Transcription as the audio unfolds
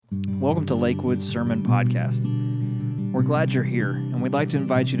Welcome to Lakewood's Sermon Podcast. We're glad you're here, and we'd like to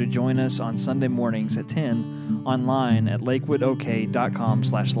invite you to join us on Sunday mornings at 10 online at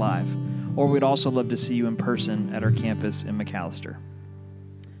lakewoodok.com/live, or we'd also love to see you in person at our campus in McAllister.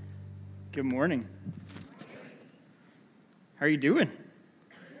 Good morning. How are you doing?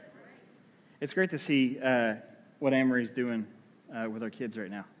 It's great to see what Amory's doing with our kids right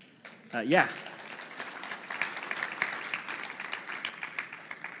now.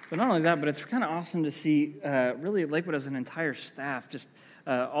 But not only that, but it's kind of awesome to see really Lakewood as an entire staff. Just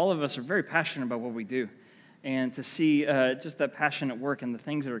all of us are very passionate about what we do. And to see just that passion at work and the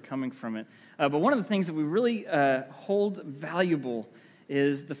things that are coming from it. But one of the things that we really hold valuable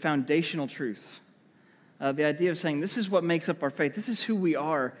is the foundational truths. The idea of saying, this is what makes up our faith. This is who we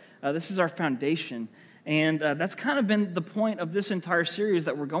are. This is our foundation. And that's kind of been the point of this entire series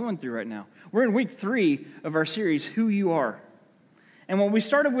that we're going through right now. We're in week 3 of our series, Who You Are. And what we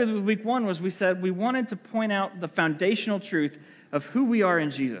started with week 1 was we said we wanted to point out the foundational truth of who we are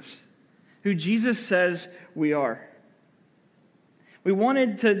in Jesus, who Jesus says we are. We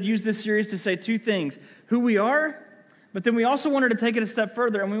wanted to use this series to say 2 things, who we are, but then we also wanted to take it a step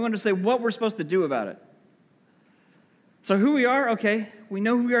further, and we wanted to say what we're supposed to do about it. So who we are, okay, we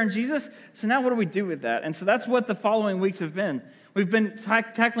know who we are in Jesus, so now what do we do with that? And so that's what the following weeks have been. We've been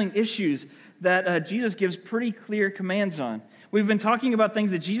tackling issues that Jesus gives pretty clear commands on. We've been talking about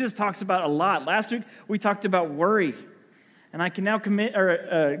things that Jesus talks about a lot. Last week, we talked about worry. And I can now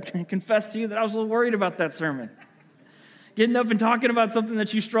confess to you that I was a little worried about that sermon. Getting up and talking about something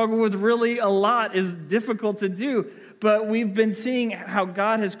that you struggle with really a lot is difficult to do. But we've been seeing how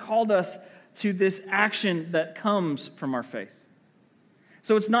God has called us to this action that comes from our faith.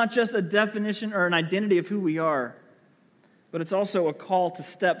 So it's not just a definition or an identity of who we are, but it's also a call to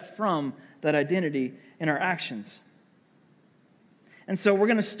step from that identity in our actions. And so we're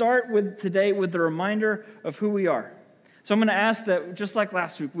going to start today with the reminder of who we are. So I'm going to ask that, just like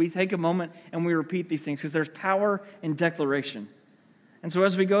last week, we take a moment and we repeat these things because there's power in declaration. And so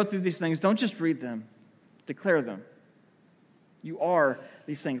as we go through these things, don't just read them, declare them. You are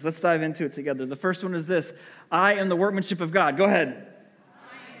these things. Let's dive into it together. The first one is this: I am the workmanship of God. Go ahead.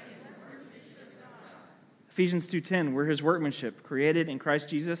 Ephesians 2:10, we're his workmanship, created in Christ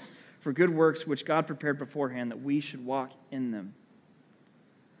Jesus for good works which God prepared beforehand that we should walk in them.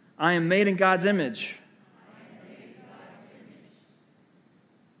 I am made in God's image.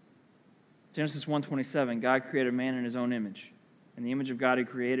 Genesis 1:27, God created man in his own image. In the image of God, he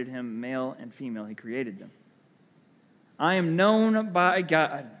created him, male and female, he created them. I am known by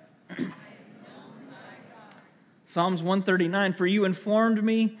God. Psalms 139, for you formed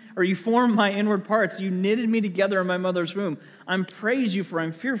my inward parts. You knitted me together in my mother's womb. I praise you, for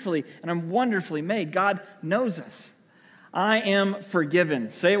I'm fearfully and I'm wonderfully made. God knows us. I am forgiven.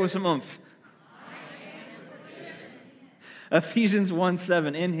 Say it with some oomph. I am forgiven. Ephesians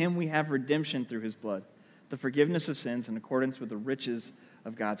 1:7, in him we have redemption through his blood, the forgiveness of sins in accordance with the riches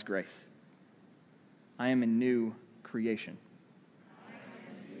of God's grace. I am a new creation.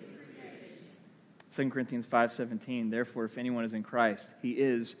 2 Corinthians 5:17, therefore, if anyone is in Christ, he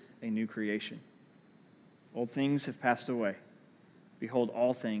is a new creation. Old things have passed away. Behold,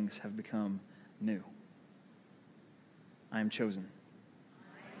 all things have become new. I am chosen.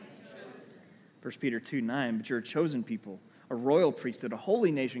 1 Peter 2:9, but you're a chosen people, a royal priesthood, a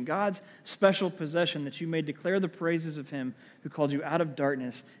holy nation, God's special possession, that you may declare the praises of him who called you out of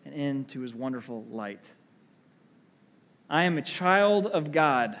darkness and into his wonderful light. I am a child of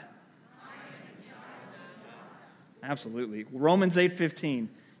God. Absolutely. Romans 8:15.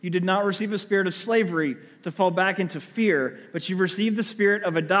 You did not receive a spirit of slavery to fall back into fear, but you received the spirit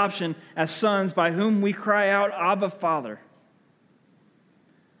of adoption as sons, by whom we cry out, Abba, Father.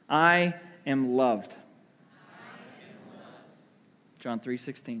 I am loved. John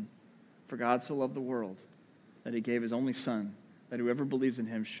 3:16. For God so loved the world that he gave his only Son, that whoever believes in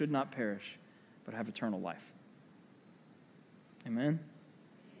him should not perish, but have eternal life. Amen?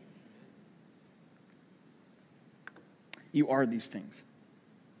 You are these things.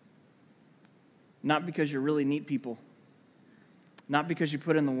 Not because you're really neat people. Not because you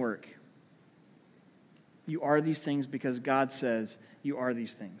put in the work. You are these things because God says you are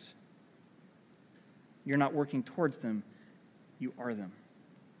these things. You're not working towards them. You are them.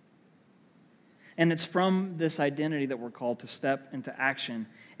 And it's from this identity that we're called to step into action.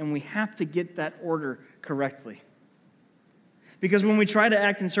 And we have to get that order correctly. Because when we try to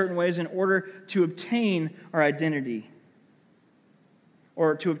act in certain ways in order to obtain our identity,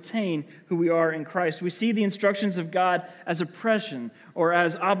 or to obtain who we are in Christ, we see the instructions of God as oppression or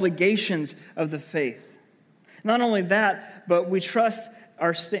as obligations of the faith. Not only that, but we trust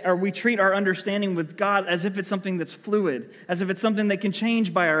or we treat our understanding with God as if it's something that's fluid, as if it's something that can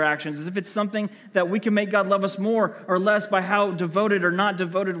change by our actions, as if it's something that we can make God love us more or less by how devoted or not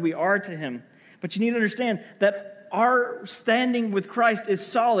devoted we are to him. But you need to understand that our standing with Christ is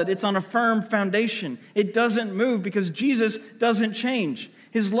solid. It's on a firm foundation. It doesn't move because Jesus doesn't change.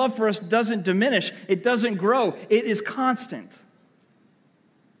 His love for us doesn't diminish. It doesn't grow. It is constant.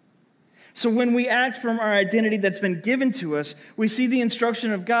 So when we act from our identity that's been given to us, we see the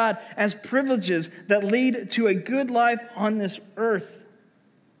instruction of God as privileges that lead to a good life on this earth.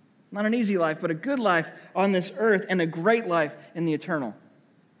 Not an easy life, but a good life on this earth and a great life in the eternal.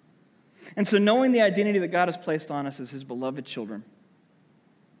 And so knowing the identity that God has placed on us as his beloved children,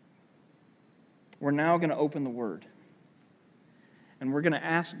 we're now going to open the Word. And we're going to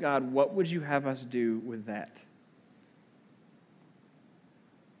ask God, what would you have us do with that?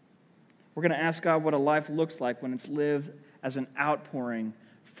 We're going to ask God what a life looks like when it's lived as an outpouring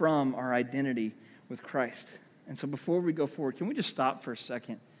from our identity with Christ. And so before we go forward, can we just stop for a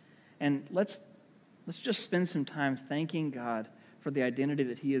second? And let's just spend some time thanking God for the identity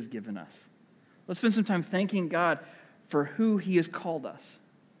that he has given us. Let's spend some time thanking God for who he has called us.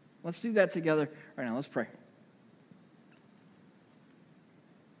 Let's do that together right now. Let's pray.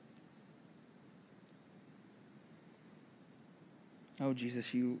 Oh,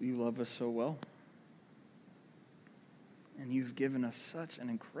 Jesus, you love us so well. And you've given us such an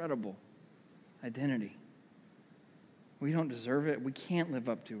incredible identity. We don't deserve it. We can't live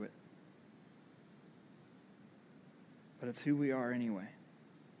up to it. But it's who we are anyway.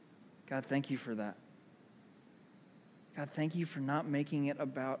 God, thank you for that. God, thank you for not making it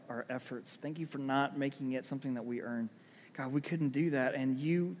about our efforts. Thank you for not making it something that we earn. God, we couldn't do that, and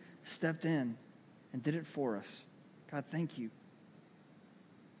you stepped in and did it for us. God, thank you.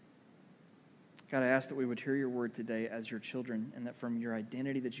 God, I ask that we would hear your word today as your children, and that from your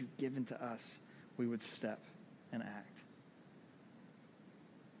identity that you've given to us, we would step and act.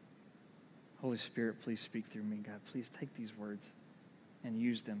 Holy Spirit, please speak through me, God. Please take these words and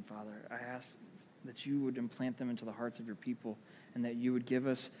use them, Father. I ask that you would implant them into the hearts of your people, and that you would give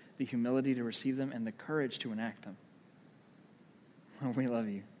us the humility to receive them and the courage to enact them. Oh, we love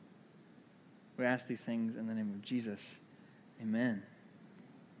you. We ask these things in the name of Jesus. Amen.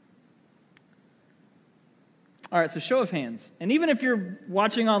 All right, so show of hands. And even if you're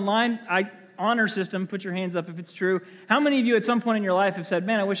watching online, honor system, put your hands up if it's true. How many of you at some point in your life have said,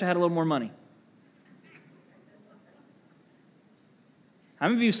 man, I wish I had a little more money? How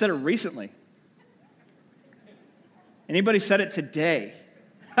many of you said it recently? Anybody said it today?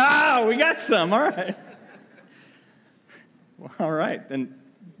 Ah, we got some. All right. Well, all right, then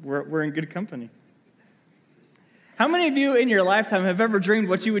we're in good company. How many of you in your lifetime have ever dreamed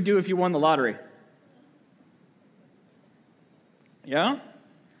what you would do if you won the lottery? Yeah?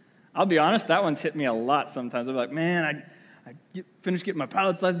 I'll be honest, that one's hit me a lot sometimes. I'm like, man, I finished getting my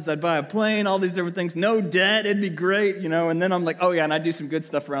pilot's license, I'd buy a plane, all these different things, no debt, it'd be great, and then I'm like, oh yeah, and I'd do some good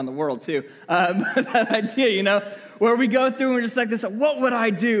stuff around the world too. But that idea, where we go through and we're just like this, what would I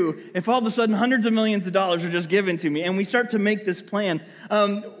do if all of a sudden hundreds of millions of dollars were just given to me? And we start to make this plan.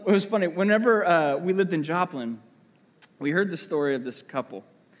 It was funny, whenever we lived in Joplin, we heard the story of this couple.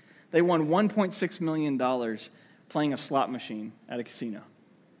 They won $1.6 million playing a slot machine at a casino.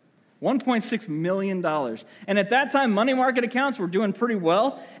 $1.6 million. And at that time, money market accounts were doing pretty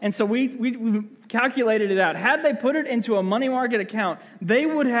well. And so we calculated it out. Had they put it into a money market account, they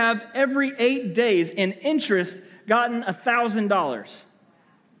would have every 8 days in interest gotten $1,000.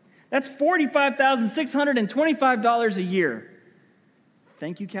 That's $45,625 a year.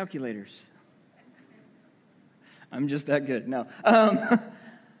 Thank you, calculators. I'm just that good. No.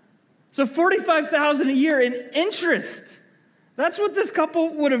 So $45,000 a year in interest. That's what this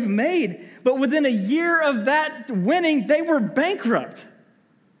couple would have made. But within a year of that winning, they were bankrupt.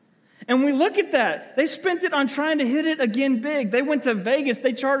 And we look at that. They spent it on trying to hit it again big. They went to Vegas.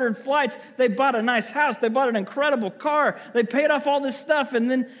 They chartered flights. They bought a nice house. They bought an incredible car. They paid off all this stuff.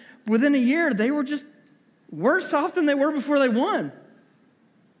 And then within a year, they were just worse off than they were before they won.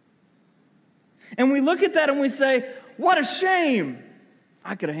 And we look at that and we say, what a shame.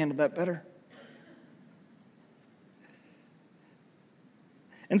 I could have handled that better.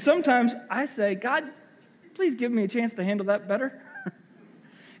 And sometimes I say, God, please give me a chance to handle that better.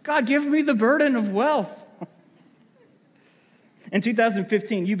 God, give me the burden of wealth. In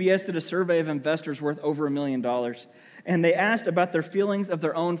 2015, UBS did a survey of investors worth over $1 million, and they asked about their feelings of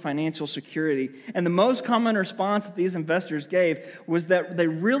their own financial security. And the most common response that these investors gave was that they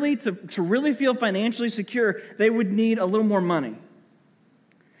really, to really feel financially secure, they would need a little more money.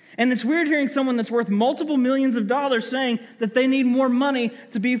 And it's weird hearing someone that's worth multiple millions of dollars saying that they need more money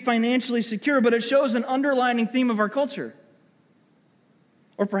to be financially secure, but it shows an underlying theme of our culture.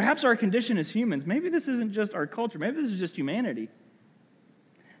 Or perhaps our condition as humans. Maybe this isn't just our culture. Maybe this is just humanity.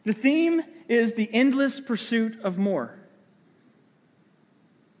 The theme is the endless pursuit of more.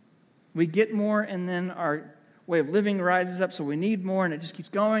 We get more, and then our way of living rises up, so we need more, and it just keeps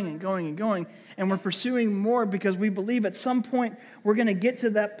going and going and going. And we're pursuing more because we believe at some point we're going to get to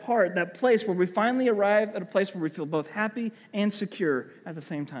that place where we finally arrive at a place where we feel both happy and secure at the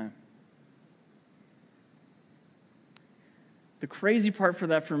same time. The crazy part for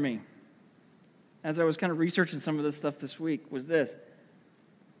that for me, as I was kind of researching some of this stuff this week, was this: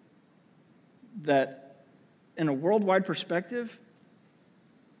 that in a worldwide perspective,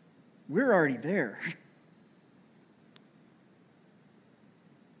 we're already there.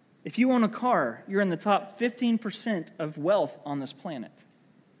 If you own a car, you're in the top 15% of wealth on this planet.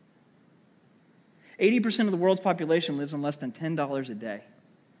 80% of the world's population lives on less than $10 a day.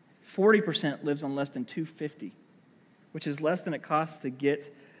 40% lives on less than $2.50, which is less than it costs to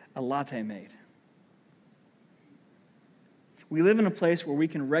get a latte made. We live in a place where we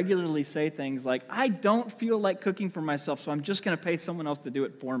can regularly say things like, I don't feel like cooking for myself, so I'm just going to pay someone else to do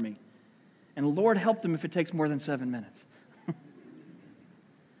it for me. And Lord help them if it takes more than 7 minutes.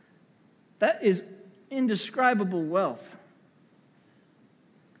 That is indescribable wealth.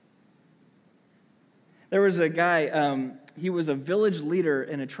 There was a guy, he was a village leader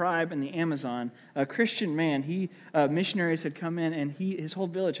in a tribe in the Amazon, a Christian man. Missionaries had come in, and his whole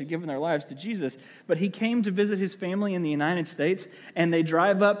village had given their lives to Jesus. But he came to visit his family in the United States, and they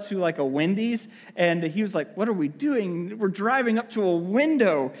drive up to like a Wendy's, and he was like, what are we doing? We're driving up to a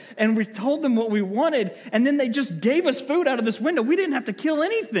window, and we told them what we wanted, and then they just gave us food out of this window. We didn't have to kill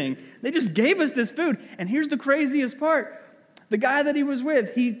anything. They just gave us this food. And here's the craziest part. The guy that he was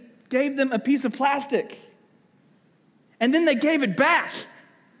with, he gave them a piece of plastic. And then they gave it back.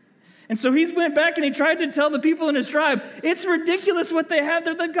 And so he went back and he tried to tell the people in his tribe, it's ridiculous what they have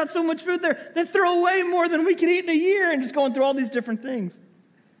there. They've got so much food there. They throw away more than we could eat in a year, and just going through all these different things.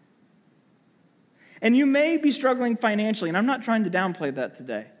 And you may be struggling financially, and I'm not trying to downplay that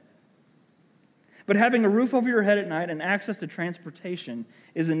today. But having a roof over your head at night and access to transportation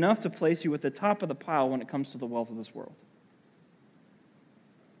is enough to place you at the top of the pile when it comes to the wealth of this world.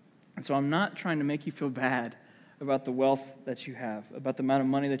 And so I'm not trying to make you feel bad about the wealth that you have, about the amount of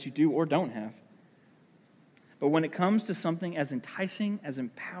money that you do or don't have. But when it comes to something as enticing, as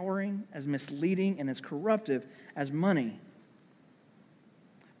empowering, as misleading, and as corruptive as money,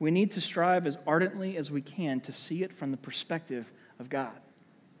 we need to strive as ardently as we can to see it from the perspective of God.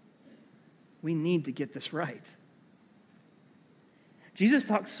 We need to get this right. Jesus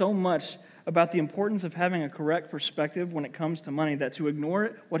talks so much about the importance of having a correct perspective when it comes to money, that to ignore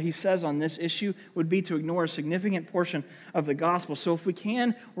it, what he says on this issue, would be to ignore a significant portion of the gospel. So if we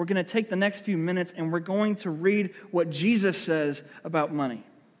can, we're going to take the next few minutes and we're going to read what Jesus says about money.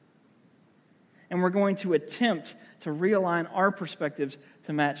 And we're going to attempt to realign our perspectives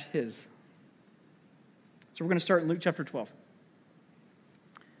to match his. So we're going to start in Luke chapter 12.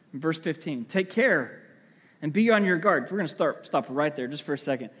 In verse 15, take care and be on your guard. We're going to stop right there just for a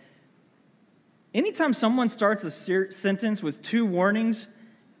second. Anytime someone starts a sentence with two warnings,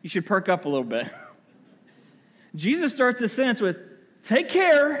 you should perk up a little bit. Jesus starts the sentence with, take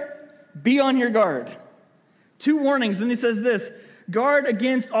care, be on your guard. Two warnings. Then he says this, guard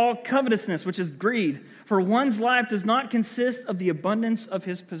against all covetousness, which is greed, for one's life does not consist of the abundance of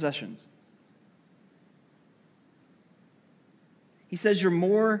his possessions. He says you're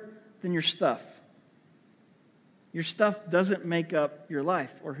more than your stuff. Your stuff doesn't make up your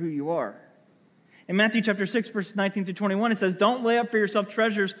life or who you are. In Matthew chapter 6, verses 19 through 21, it says, don't lay up for yourself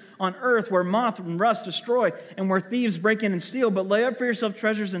treasures on earth where moth and rust destroy and where thieves break in and steal, but lay up for yourself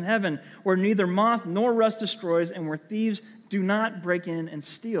treasures in heaven where neither moth nor rust destroys and where thieves do not break in and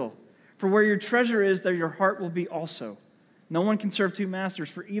steal. For where your treasure is, there your heart will be also. No one can serve two masters,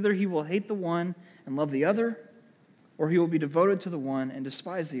 for either he will hate the one and love the other, or he will be devoted to the one and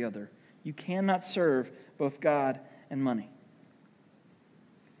despise the other. You cannot serve both God and money.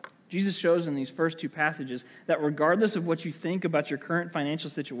 Jesus shows in these first two passages that regardless of what you think about your current financial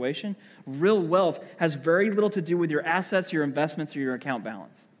situation, real wealth has very little to do with your assets, your investments, or your account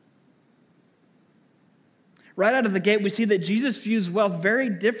balance. Right out of the gate, we see that Jesus views wealth very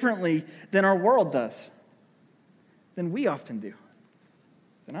differently than our world does, than we often do,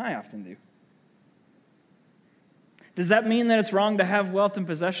 than I often do. Does that mean that it's wrong to have wealth and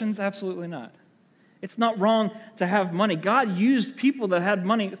possessions? Absolutely not. It's not wrong to have money. God used people that had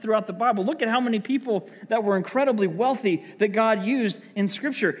money throughout the Bible. Look at how many people that were incredibly wealthy that God used in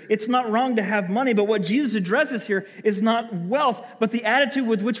Scripture. It's not wrong to have money, but what Jesus addresses here is not wealth, but the attitude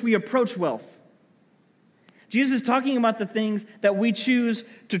with which we approach wealth. Jesus is talking about the things that we choose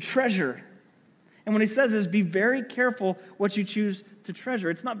to treasure. And what he says is, be very careful what you choose to treasure.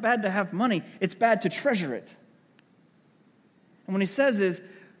 It's not bad to have money. It's bad to treasure it. And what he says is,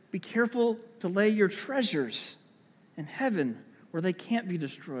 be careful to lay your treasures in heaven where they can't be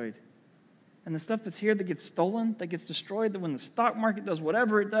destroyed. And the stuff that's here that gets stolen, that gets destroyed, that when the stock market does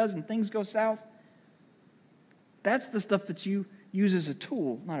whatever it does and things go south, that's the stuff that you use as a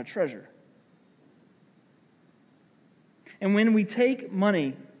tool, not a treasure. And when we take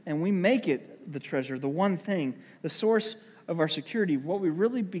money and we make it the treasure, the one thing, the source of our security, what we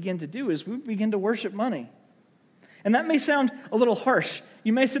really begin to do is we begin to worship money. And that may sound a little harsh.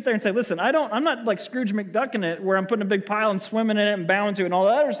 You may sit there and say, listen, I'm not like Scrooge McDuck in it where I'm putting a big pile and swimming in it and bowing to it and all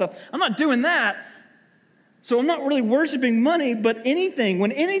that other stuff. I'm not doing that. So I'm not really worshiping money, but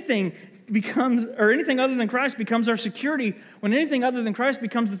when anything becomes, or anything other than Christ becomes our security, when anything other than Christ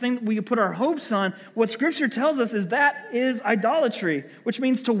becomes the thing that we put our hopes on, what Scripture tells us is that is idolatry, which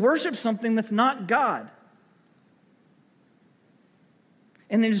means to worship something that's not God.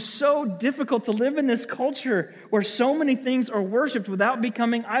 And it is so difficult to live in this culture where so many things are worshiped without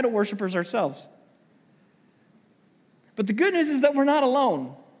becoming idol worshipers ourselves. But the good news is that we're not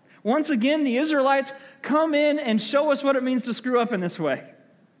alone. Once again, the Israelites come in and show us what it means to screw up in this way.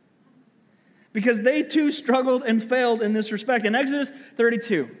 Because they too struggled and failed in this respect. In Exodus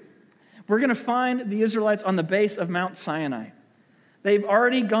 32, we're going to find the Israelites on the base of Mount Sinai. They've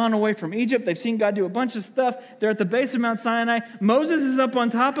already gone away from Egypt. They've seen God do a bunch of stuff. They're at the base of Mount Sinai. Moses is up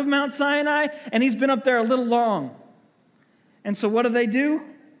on top of Mount Sinai, and he's been up there a little long. And so what do?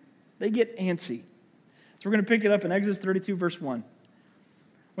 They get antsy. So we're going to pick it up in Exodus 32, verse 1.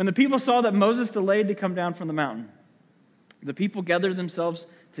 When the people saw that Moses delayed to come down from the mountain, the people gathered themselves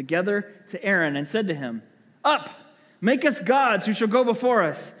together to Aaron and said to him, "Up, make us gods who shall go before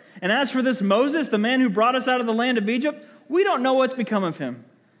us. And as for this Moses, the man who brought us out of the land of Egypt, we don't know what's become of him."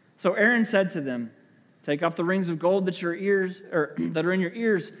 So Aaron said to them, "Take off the rings of gold that are in your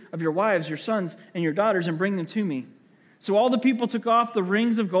ears of your wives, your sons, and your daughters, and bring them to me." So all the people took off the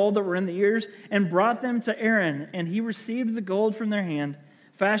rings of gold that were in the ears and brought them to Aaron, and he received the gold from their hand,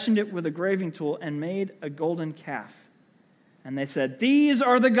 fashioned it with a graving tool, and made a golden calf. And they said, "These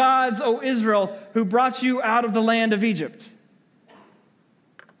are the gods, O Israel, who brought you out of the land of Egypt."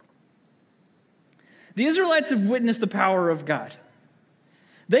 The Israelites have witnessed the power of God.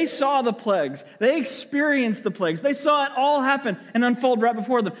 They saw the plagues. They experienced the plagues. They saw it all happen and unfold right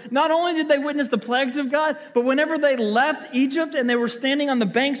before them. Not only did they witness the plagues of God, but whenever they left Egypt and they were standing on the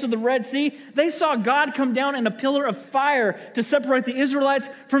banks of the Red Sea, they saw God come down in a pillar of fire to separate the Israelites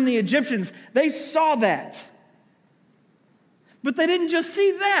from the Egyptians. They saw that. But they didn't just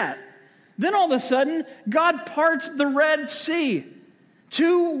see that. Then all of a sudden, God parts the Red Sea.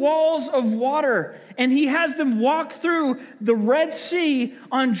 2 walls of water, and he has them walk through the Red Sea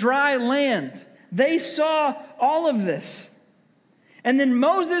on dry land. They saw all of this. And then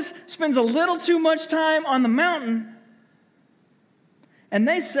Moses spends a little too much time on the mountain, and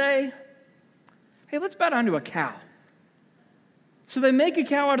they say, "Hey, let's bow down to a cow." So they make a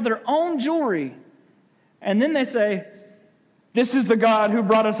cow out of their own jewelry, and then they say, "This is the God who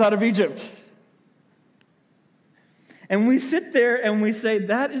brought us out of Egypt." And we sit there and we say,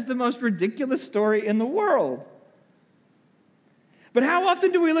 that is the most ridiculous story in the world. But how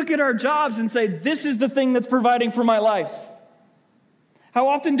often do we look at our jobs and say, this is the thing that's providing for my life? How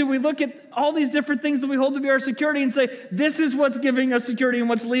often do we look at all these different things that we hold to be our security and say, this is what's giving us security and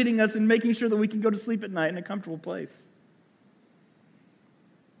what's leading us and making sure that we can go to sleep at night in a comfortable place?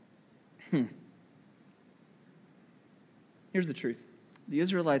 Here's the truth. The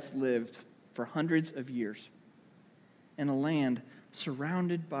Israelites lived for hundreds of years in a land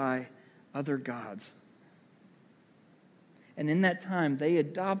surrounded by other gods. And in that time, they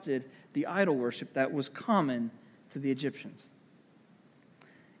adopted the idol worship that was common to the Egyptians.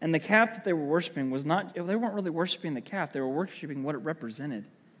 And the calf that they were worshiping they weren't really worshiping the calf, they were worshiping what it represented.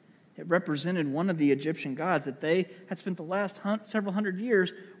 It represented one of the Egyptian gods that they had spent the last several hundred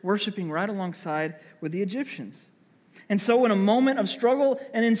years worshiping right alongside with the Egyptians. And so in a moment of struggle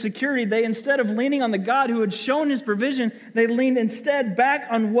and insecurity, they, instead of leaning on the God who had shown his provision, they leaned instead back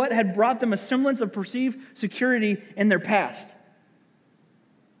on what had brought them a semblance of perceived security in their past.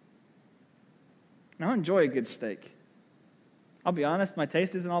 Now, I enjoy a good steak. I'll be honest, my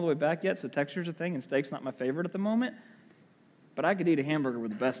taste isn't all the way back yet, so texture's a thing, and steak's not my favorite at the moment. But I could eat a hamburger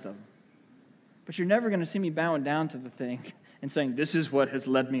with the best of them. But you're never going to see me bowing down to the thing and saying, this is what has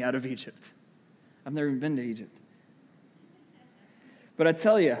led me out of Egypt. I've never even been to Egypt. But I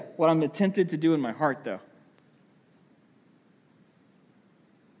tell you, what I'm tempted to do in my heart, though,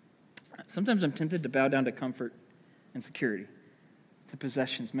 sometimes I'm tempted to bow down to comfort and security, to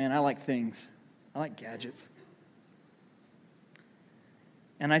possessions. Man, I like things. I like gadgets.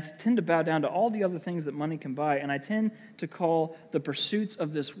 And I tend to bow down to all the other things that money can buy, and I tend to call the pursuits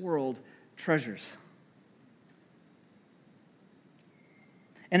of this world treasures.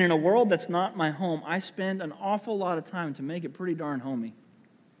 And in a world that's not my home, I spend an awful lot of time to make it pretty darn homey.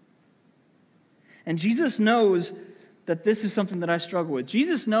 And Jesus knows that this is something that I struggle with.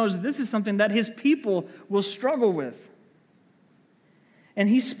 Jesus knows this is something that his people will struggle with. And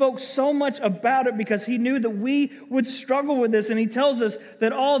he spoke so much about it because he knew that we would struggle with this. And he tells us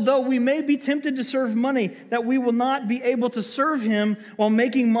that although we may be tempted to serve money, that we will not be able to serve him while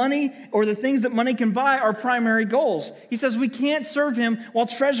making money or the things that money can buy our primary goals. He says we can't serve him while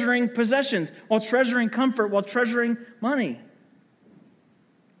treasuring possessions, while treasuring comfort, while treasuring money.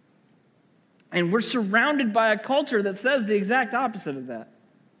 And we're surrounded by a culture that says the exact opposite of that.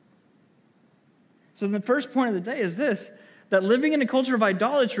 So the first point of the day is this, that living in a culture of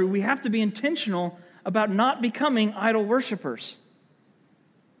idolatry, we have to be intentional about not becoming idol worshipers.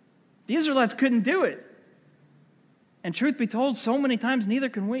 The Israelites couldn't do it. And truth be told, so many times neither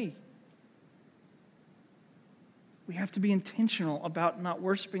can we. We have to be intentional about not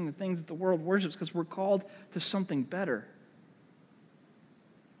worshiping the things that the world worships because we're called to something better.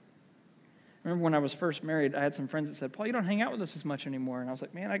 I remember when I was first married, I had some friends that said, Paul, you don't hang out with us as much anymore. And I was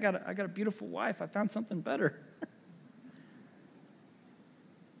like, man, I got a beautiful wife. I found something better.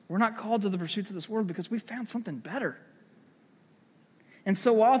 We're not called to the pursuits of this world because we found something better. And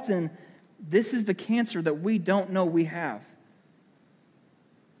so often, this is the cancer that we don't know we have.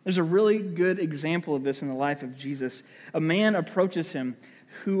 There's a really good example of this in the life of Jesus. A man approaches him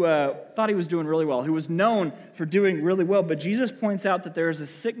who thought he was doing really well, who was known for doing really well, but Jesus points out that there is a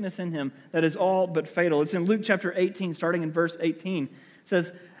sickness in him that is all but fatal. It's in Luke chapter 18, starting in verse 18. It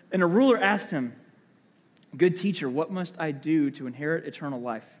says, and a ruler asked him, good teacher, what must I do to inherit eternal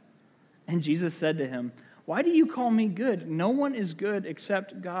life? And Jesus said to him, why do you call me good? No one is good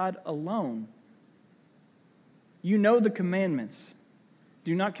except God alone. You know the commandments.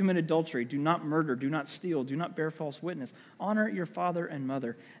 Do not commit adultery. Do not murder. Do not steal. Do not bear false witness. Honor your father and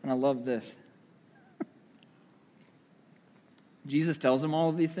mother. And I love this. Jesus tells him all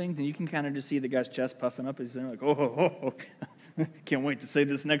of these things, and you can kind of just see the guy's chest puffing up. He's like, oh. Can't wait to say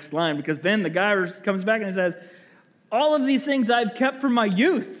this next line, because then the guy comes back and he says, all of these things I've kept from my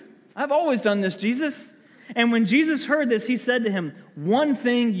youth. I've always done this, Jesus. And when Jesus heard this, he said to him, one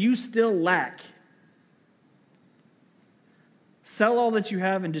thing you still lack. Sell all that you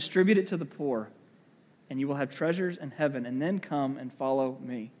have and distribute it to the poor, and you will have treasures in heaven, and then come and follow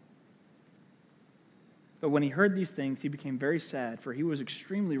me. But when he heard these things, he became very sad, for he was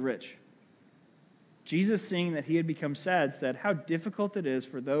extremely rich. Jesus, seeing that he had become sad, said, how difficult it is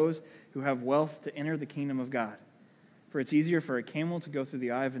for those who have wealth to enter the kingdom of God. For it's easier for a camel to go through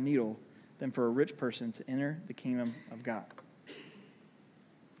the eye of a needle than for a rich person to enter the kingdom of God.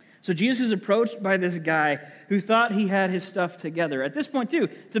 So Jesus is approached by this guy who thought he had his stuff together. At this point, too,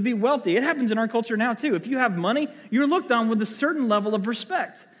 to be wealthy, it happens in our culture now, too. If you have money, you're looked on with a certain level of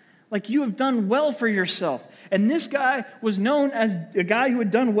respect. Like you have done well for yourself. And this guy was known as a guy who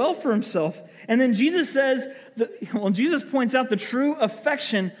had done well for himself. And then Jesus Jesus points out the true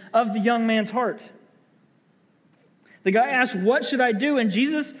affection of the young man's heart. The guy asks, what should I do? And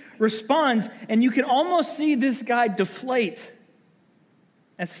Jesus responds, and you can almost see this guy deflate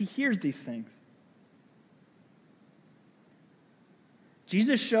as he hears these things.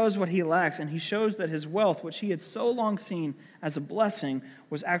 Jesus shows what he lacks, and he shows that his wealth, which he had so long seen as a blessing,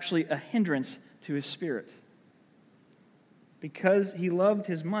 was actually a hindrance to his spirit. Because he loved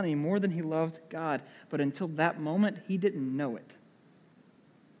his money more than he loved God. But until that moment, he didn't know it.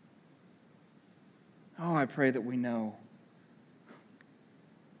 Oh, I pray that we know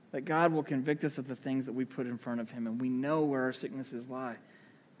that God will convict us of the things that we put in front of him, and we know where our sicknesses lie.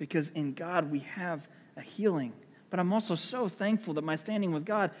 Because in God we have a healing. But I'm also so thankful that my standing with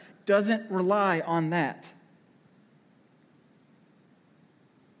God doesn't rely on that.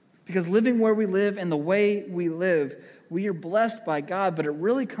 Because living where we live and the way we live, we are blessed by God, but it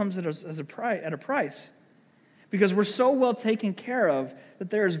really comes at a price. Because we're so well taken care of that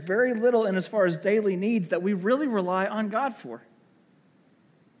there is very little in as far as daily needs that we really rely on God for.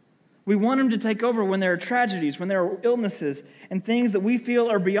 We want him to take over when there are tragedies, when there are illnesses, and things that we feel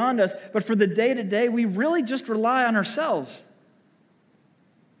are beyond us. But for the day-to-day, we really just rely on ourselves.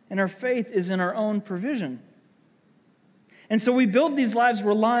 and our faith is in our own provision. And so we build these lives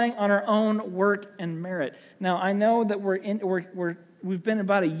relying on our own work and merit. Now, I know that we've been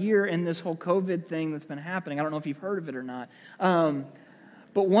about a year in this whole COVID thing that's been happening. I don't know if you've heard of it or not.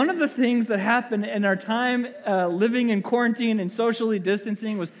 But one of the things that happened in our time living in quarantine and socially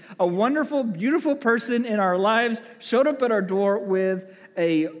distancing was a wonderful, beautiful person in our lives showed up at our door with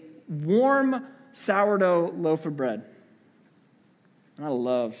a warm sourdough loaf of bread. And I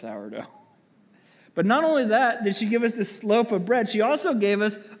love sourdough. But not only that did she give us this loaf of bread, she also gave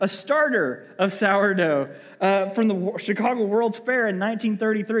us a starter of sourdough from the Chicago World's Fair in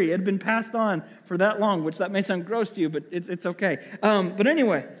 1933. It had been passed on for that long, which that may sound gross to you, but it's okay. But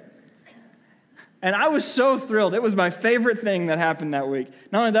anyway, and I was so thrilled. It was my favorite thing that happened that week.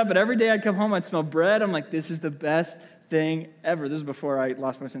 Not only that, but every day I'd come home, I'd smell bread. I'm like, this is the best thing ever. This is before I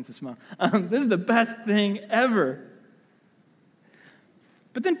lost my sense of smell. This is the best thing ever.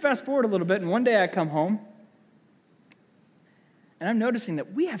 But then fast forward a little bit, and one day I come home, and I'm noticing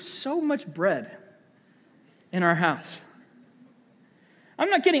that we have so much bread in our house. I'm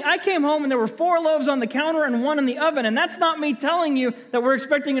not kidding. I came home, and there were 4 loaves on the counter and 1 in the oven, and that's not me telling you that we're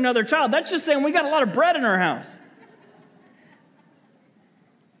expecting another child. That's just saying we got a lot of bread in our house.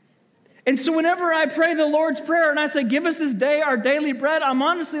 And so whenever I pray the Lord's Prayer, and I say, give us this day our daily bread, I'm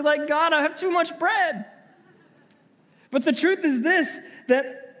honestly like, God, I have too much bread. But the truth is this,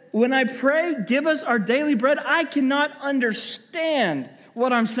 that when I pray, give us our daily bread, I cannot understand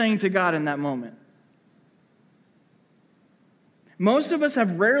what I'm saying to God in that moment. Most of us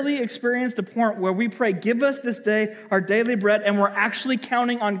have rarely experienced a point where we pray, give us this day our daily bread, and we're actually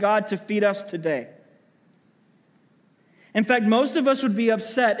counting on God to feed us today. In fact, most of us would be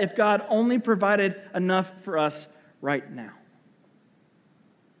upset if God only provided enough for us right now.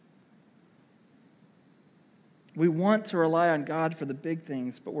 We want to rely on God for the big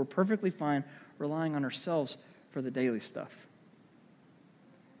things, but we're perfectly fine relying on ourselves for the daily stuff.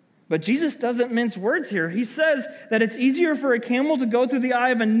 But Jesus doesn't mince words here. He says that it's easier for a camel to go through the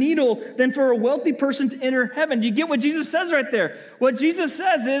eye of a needle than for a wealthy person to enter heaven. Do you get what Jesus says right there? What Jesus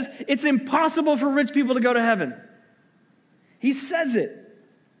says is it's impossible for rich people to go to heaven. He says it.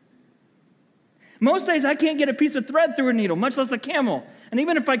 Most days I can't get a piece of thread through a needle, much less a camel. And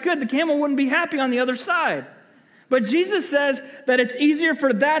even if I could, the camel wouldn't be happy on the other side. But Jesus says that it's easier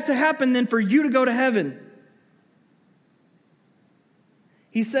for that to happen than for you to go to heaven.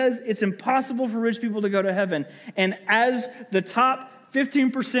 He says it's impossible for rich people to go to heaven. And as the top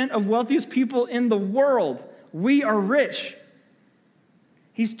 15% of wealthiest people in the world, we are rich.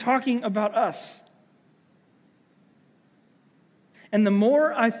 He's talking about us. And the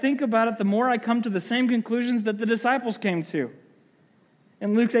more I think about it, the more I come to the same conclusions that the disciples came to.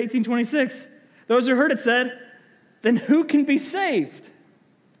 In Luke 18:26, those who heard it said, then who can be saved?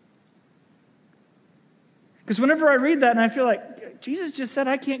 Because whenever I read that and I feel like, Jesus just said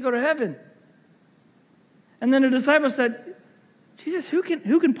I can't go to heaven. And then the disciples said, Jesus, who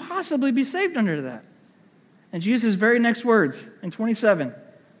can possibly be saved under that? And Jesus' very next words in 27,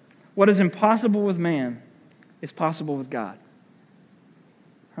 what is impossible with man is possible with God.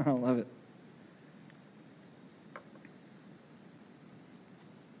 I love it.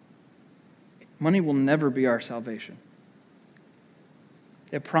 Money will never be our salvation.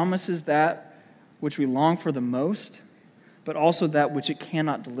 It promises that which we long for the most, but also that which it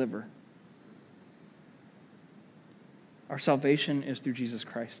cannot deliver. Our salvation is through Jesus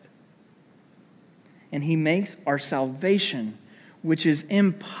Christ. And He makes our salvation, which is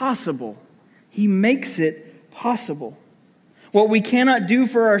impossible, He makes it possible. What we cannot do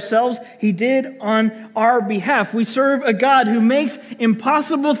for ourselves, He did on our behalf. We serve a God who makes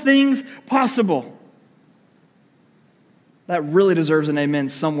impossible things possible. That really deserves an amen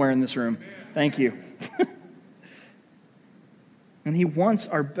somewhere in this room. Thank you. And He wants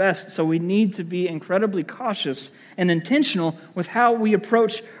our best, so we need to be incredibly cautious and intentional with how we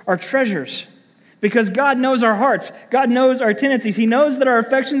approach our treasures. Because God knows our hearts. God knows our tendencies. He knows that our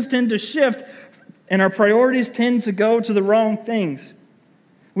affections tend to shift and our priorities tend to go to the wrong things.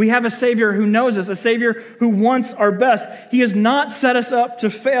 We have a Savior who knows us, a Savior who wants our best. He has not set us up to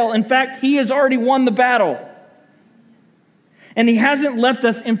fail. In fact, He has already won the battle. And He hasn't left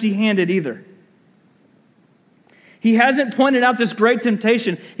us empty-handed either. He hasn't pointed out this great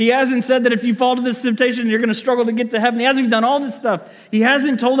temptation. He hasn't said that if you fall to this temptation, you're going to struggle to get to heaven. He hasn't done all this stuff. He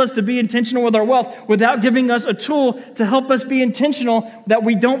hasn't told us to be intentional with our wealth without giving us a tool to help us be intentional that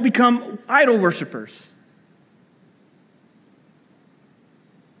we don't become idol worshipers.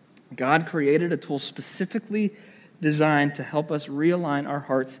 God created a tool specifically designed to help us realign our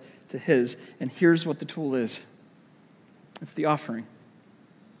hearts to His. And here's what the tool is. It's the offering.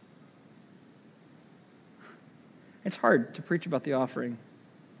 It's hard to preach about the offering.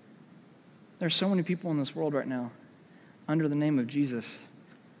 There's so many people in this world right now under the name of Jesus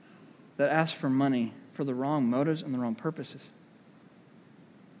that ask for money for the wrong motives and the wrong purposes.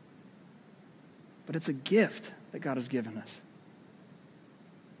 But it's a gift that God has given us,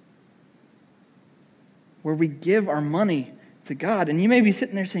 where we give our money to God. And you may be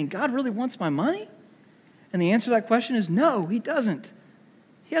sitting there saying, God really wants my money? And the answer to that question is no, he doesn't.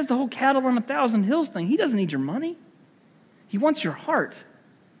 He has the whole cattle on 1,000 hills thing. He doesn't need your money. He wants your heart.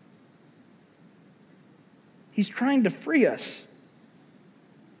 He's trying to free us.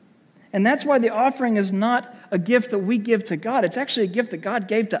 And that's why the offering is not a gift that we give to God. It's actually a gift that God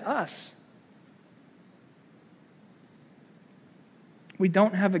gave to us. We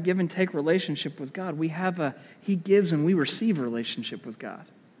don't have a give and take relationship with God. We have a He gives and we receive a relationship with God.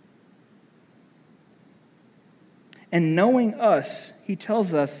 And knowing us, He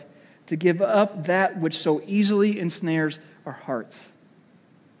tells us to give up that which so easily ensnares our hearts.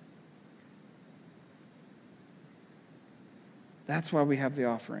 That's why we have the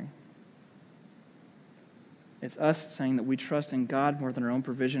offering. It's us saying that we trust in God more than our own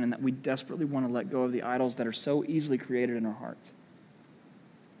provision and that we desperately want to let go of the idols that are so easily created in our hearts.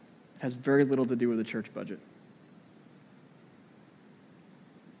 It has very little to do with the church budget.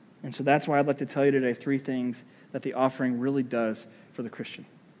 And so that's why I'd like to tell you today 3 things that the offering really does for the Christian.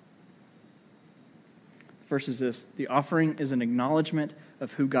 First is this: the offering is an acknowledgement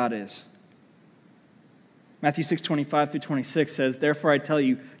of who God is. Matthew 6:25-26 says, "Therefore I tell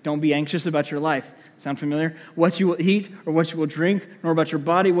you, don't be anxious about your life." Sound familiar? What you will eat or what you will drink, nor about your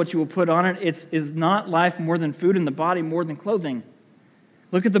body, what you will put on it. Is not life more than food, and the body more than clothing?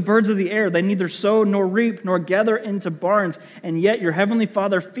 Look at the birds of the air. They neither sow nor reap nor gather into barns, and yet your heavenly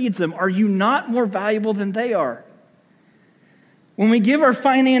Father feeds them. Are you not more valuable than they are? When we give our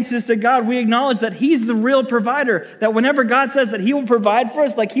finances to God, we acknowledge that He's the real provider. That whenever God says that He will provide for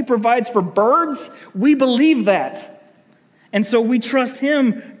us like He provides for birds, we believe that. And so we trust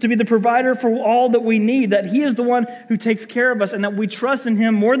Him to be the provider for all that we need, that He is the one who takes care of us, and that we trust in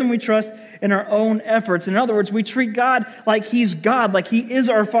Him more than we trust in our own efforts. In other words, we treat God like He's God, like He is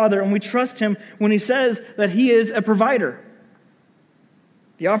our Father, and we trust Him when He says that He is a provider.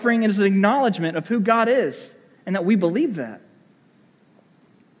 The offering is an acknowledgement of who God is, and that we believe that.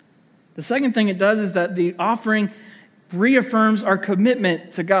 The second thing it does is that the offering reaffirms our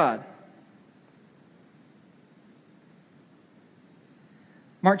commitment to God.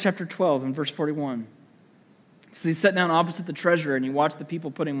 Mark chapter 12 and verse 41. So he sat down opposite the treasurer and he watched the people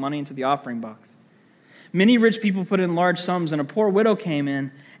putting money into the offering box. Many rich people put in large sums, and a poor widow came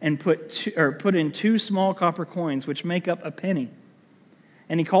in and put in 2 small copper coins, which make up a penny.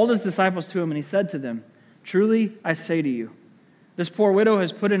 And he called his disciples to him and he said to them, "Truly I say to you, this poor widow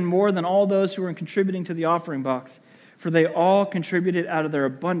has put in more than all those who were contributing to the offering box, for they all contributed out of their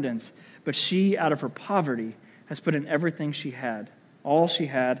abundance, but she, out of her poverty, has put in everything she had, all she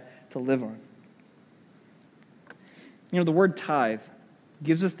had to live on." You know, the word tithe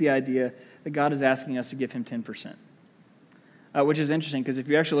gives us the idea that God is asking us to give Him 10%, which is interesting because if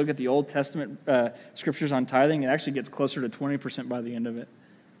you actually look at the Old Testament scriptures on tithing, it actually gets closer to 20% by the end of it.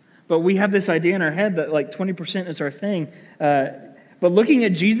 But we have this idea in our head that like 20% is our thing. But looking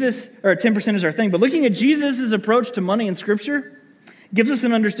at Jesus, or 10% is our thing, but looking at Jesus' approach to money in Scripture gives us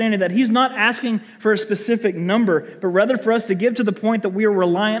an understanding that He's not asking for a specific number, but rather for us to give to the point that we are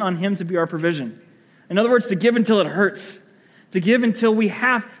reliant on Him to be our provision. In other words, to give until it hurts. To give until He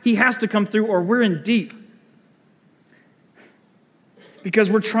has to come through or we're in deep. Because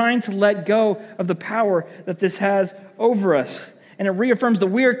we're trying to let go of the power that this has over us. And it reaffirms that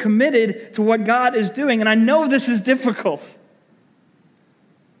we are committed to what God is doing. And I know this is difficult.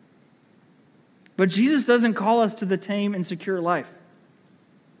 But Jesus doesn't call us to the tame and secure life.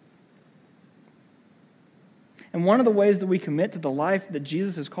 And one of the ways that we commit to the life that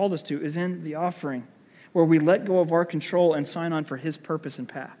Jesus has called us to is in the offering, where we let go of our control and sign on for His purpose and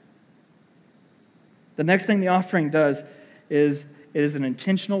path. The next thing the offering does is it is an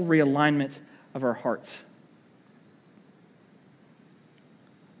intentional realignment of our hearts.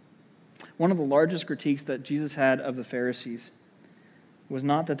 One of the largest critiques that Jesus had of the Pharisees was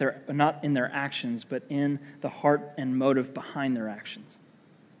not that they're not in their actions, but in the heart and motive behind their actions.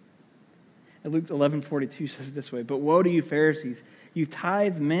 And Luke 11:42 says it this way, "But woe to you Pharisees, you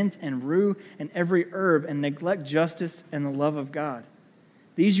tithe mint and rue and every herb and neglect justice and the love of God.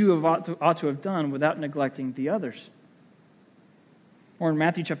 These you ought to have done without neglecting the others." Or in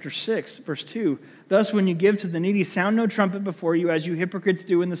Matthew chapter 6, verse 2, thus when you give to the needy, sound no trumpet before you, as you hypocrites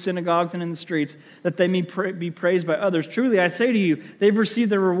do in the synagogues and in the streets, that they may be praised by others. Truly, I say to you, they've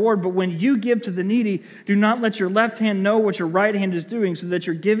received their reward. But when you give to the needy, do not let your left hand know what your right hand is doing, so that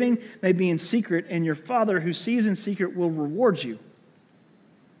your giving may be in secret, and your Father who sees in secret will reward you.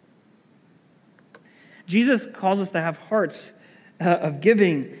 Jesus calls us to have hearts of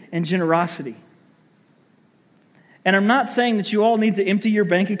giving and generosity. And I'm not saying that you all need to empty your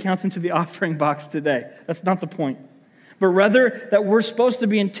bank accounts into the offering box today. That's not the point. But rather that we're supposed to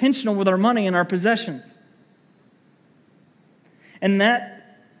be intentional with our money and our possessions. And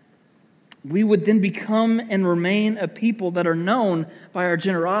that we would then become and remain a people that are known by our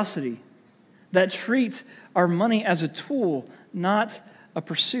generosity, that treat our money as a tool, not a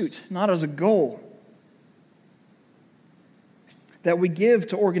pursuit, not as a goal. That we give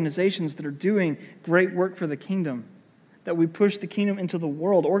to organizations that are doing great work for the kingdom, that we push the kingdom into the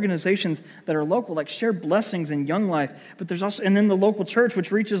world, organizations that are local, like Share Blessings and Young Life, but there's also, and then the local church,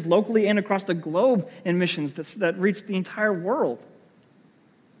 which reaches locally and across the globe in missions that reach the entire world.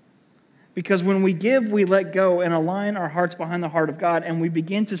 Because when we give, we let go and align our hearts behind the heart of God, and we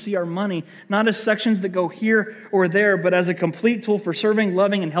begin to see our money not as sections that go here or there, but as a complete tool for serving,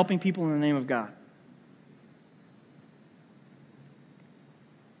 loving, and helping people in the name of God.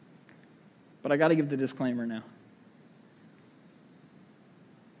 But I got to give the disclaimer now.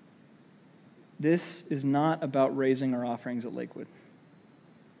 This is not about raising our offerings at Lakewood.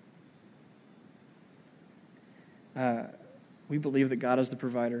 We believe that God is the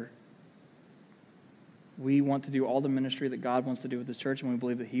provider. We want to do all the ministry that God wants to do with the church, and we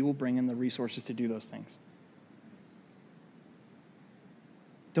believe that He will bring in the resources to do those things.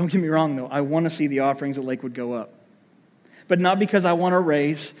 Don't get me wrong, though. I want to see the offerings at Lakewood go up. But not because I want to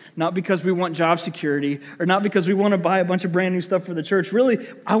raise, not because we want job security, or not because we want to buy a bunch of brand new stuff for the church. Really,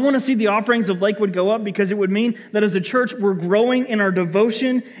 I want to see the offerings of Lakewood go up because it would mean that as a church, we're growing in our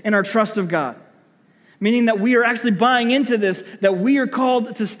devotion and our trust of God. Meaning that we are actually buying into this, that we are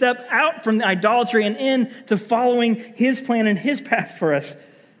called to step out from the idolatry and in to following His plan and His path for us.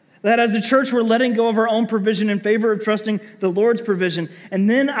 That as a church, we're letting go of our own provision in favor of trusting the Lord's provision. And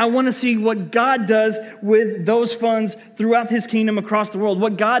then I want to see what God does with those funds throughout His kingdom across the world.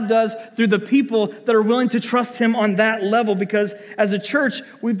 What God does through the people that are willing to trust Him on that level. Because as a church,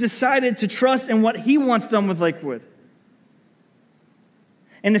 we've decided to trust in what He wants done with Lakewood.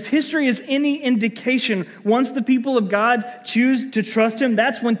 And if history is any indication, once the people of God choose to trust Him,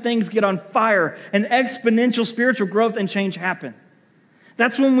 that's when things get on fire and exponential spiritual growth and change happen.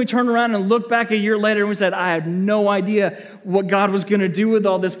 That's when we turn around and look back a year later and we said, I had no idea what God was going to do with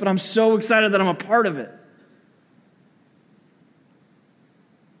all this, but I'm so excited that I'm a part of it.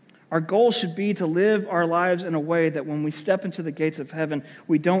 Our goal should be to live our lives in a way that when we step into the gates of heaven,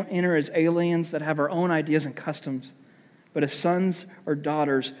 we don't enter as aliens that have our own ideas and customs, but as sons or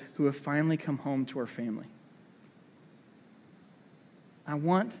daughters who have finally come home to our family. I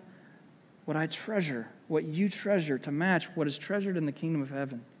want what I treasure, what you treasure, to match what is treasured in the kingdom of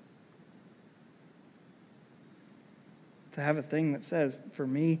heaven. To have a thing that says, for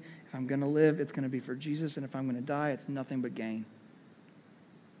me, if I'm going to live, it's going to be for Jesus, and if I'm going to die, it's nothing but gain.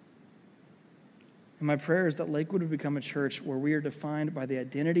 And my prayer is that Lakewood would become a church where we are defined by the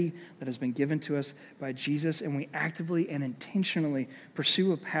identity that has been given to us by Jesus, and we actively and intentionally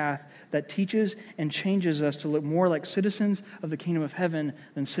pursue a path that teaches and changes us to look more like citizens of the kingdom of heaven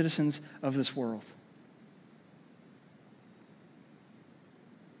than citizens of this world.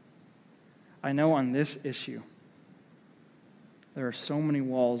 I know on this issue, there are so many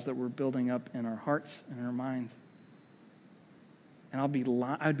walls that we're building up in our hearts and in our minds. And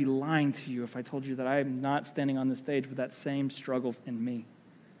I'd be lying to you if I told you that I am not standing on this stage with that same struggle in me.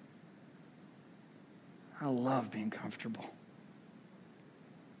 I love being comfortable.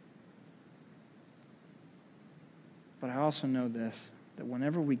 But I also know this, that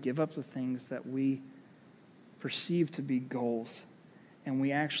whenever we give up the things that we perceive to be goals, and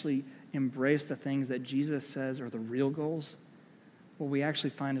we actually embrace the things that Jesus says are the real goals, what we actually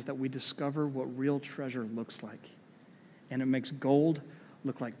find is that we discover what real treasure looks like. And it makes gold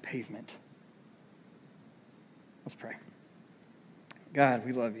look like pavement. Let's pray. God,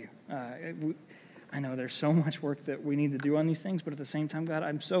 we love you. I know there's so much work that we need to do on these things, but at the same time, God,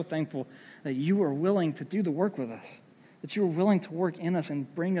 I'm so thankful that you are willing to do the work with us, that you are willing to work in us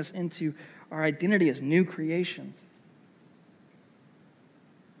and bring us into our identity as new creations.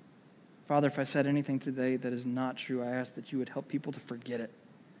 Father, if I said anything today that is not true, I ask that you would help people to forget it.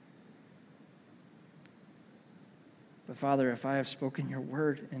 But Father, if I have spoken your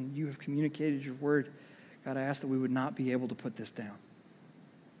word and you have communicated your word, God, I ask that we would not be able to put this down.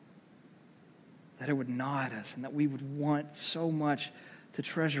 that it would gnaw at us and that we would want so much to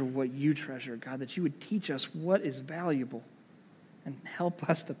treasure what you treasure, God, that you would teach us what is valuable and help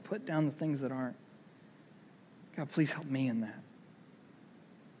us to put down the things that aren't. God, please help me in that.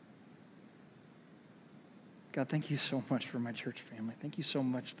 God, thank you so much for my church family. Thank you so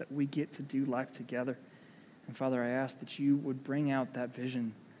much that we get to do life together. And Father, I ask that you would bring out that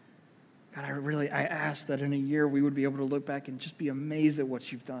vision. God, I ask that in a year we would be able to look back and just be amazed at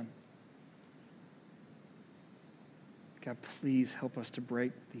what you've done. God, please help us to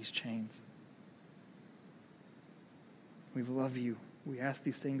break these chains. We love you. We ask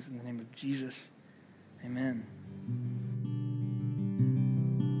these things in the name of Jesus. Amen.